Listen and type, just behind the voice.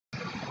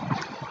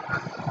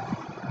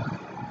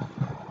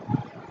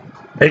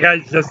Hey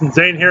guys, Justin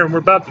Zane here, and we're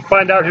about to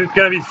find out who's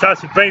going to be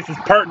Sasha Banks'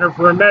 partner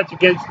for a match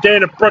against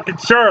Dana, Brooke, and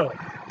Charlotte.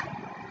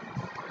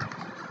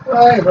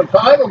 Well, if it's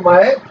time,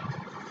 mate.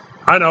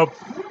 I know,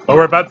 but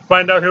we're about to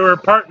find out who her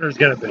partner is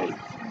going to be.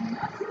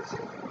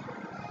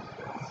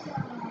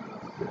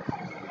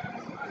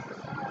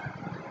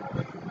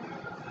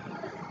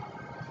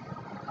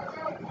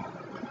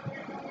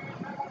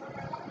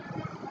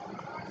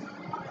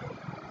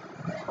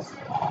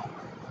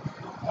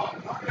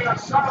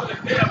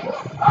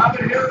 I've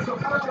been hearing some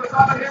rumors,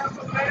 I've been hearing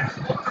some names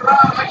floating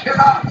around. I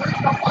cannot wait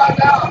to find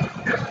out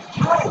if it's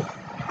true.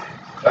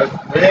 That's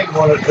big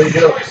one if we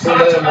get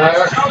put in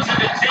there. Chosen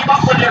to team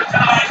up with their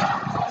time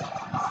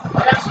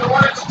against the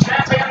women's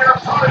champion, their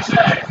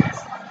protege.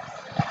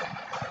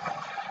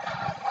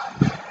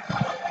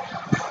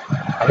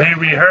 I mean,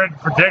 we heard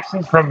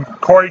predictions from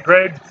Corey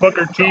Graves,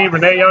 Booker T,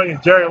 Renee Young,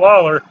 and Jerry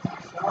Lawler.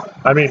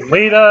 I mean,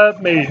 Lita,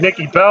 maybe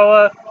Nikki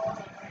Bella,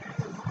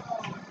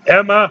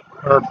 Emma,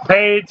 or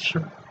Paige.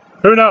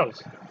 Who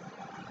knows?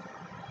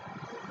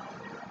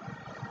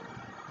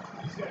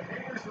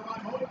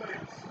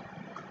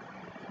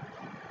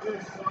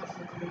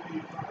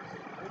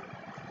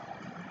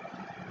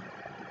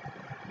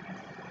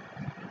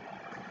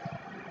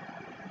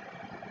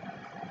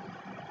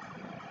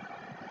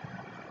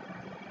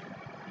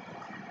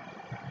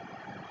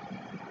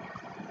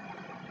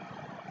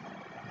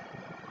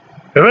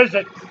 Who is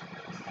it?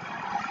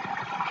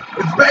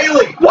 It's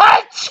Bailey.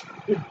 What?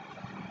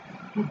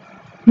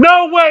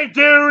 No way,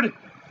 dude.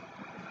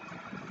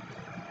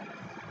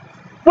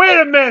 Wait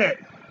a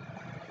minute.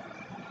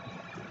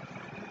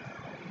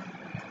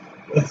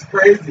 That's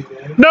crazy,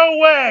 man. No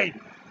way.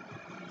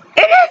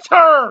 It is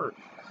her.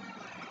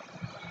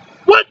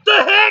 What the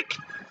heck?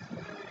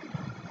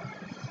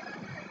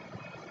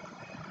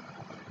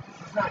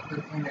 She's not the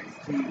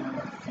NXT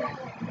Women's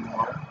Champion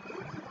anymore.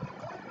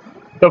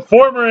 The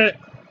former...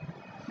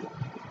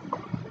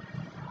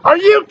 Are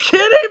you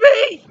kidding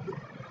me?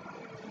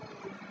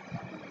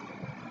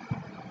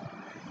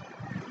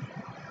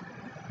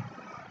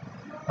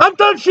 I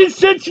thought she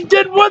said she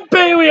didn't want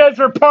Bailey as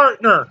her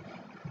partner.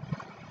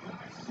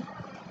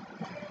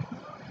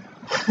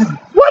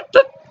 What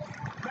the...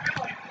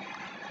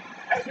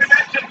 As we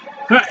mentioned,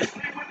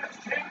 women's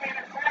champion,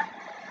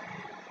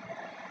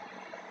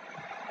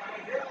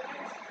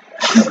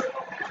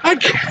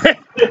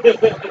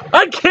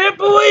 I can't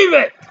believe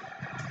it.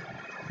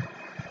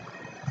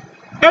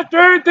 After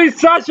everything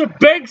Sasha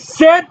Banks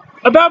said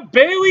about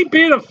Bailey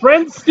being a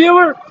friend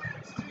stealer,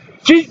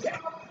 she's...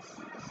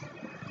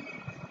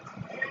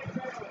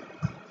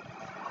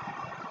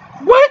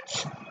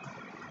 What?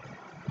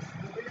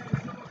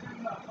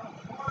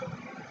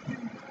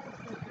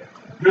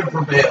 Good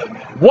for Bailey,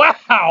 man.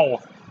 Wow.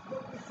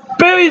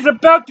 Bailey's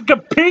about to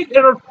compete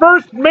in her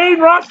first main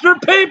roster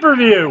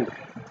pay-per-view.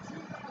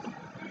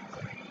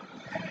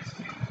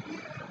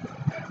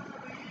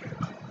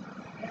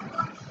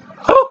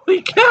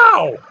 Holy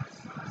cow.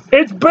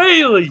 It's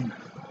Bailey.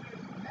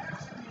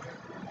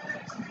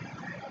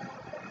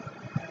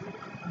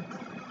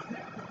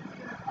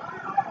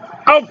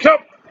 Oh, come.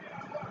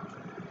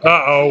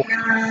 Uh-oh.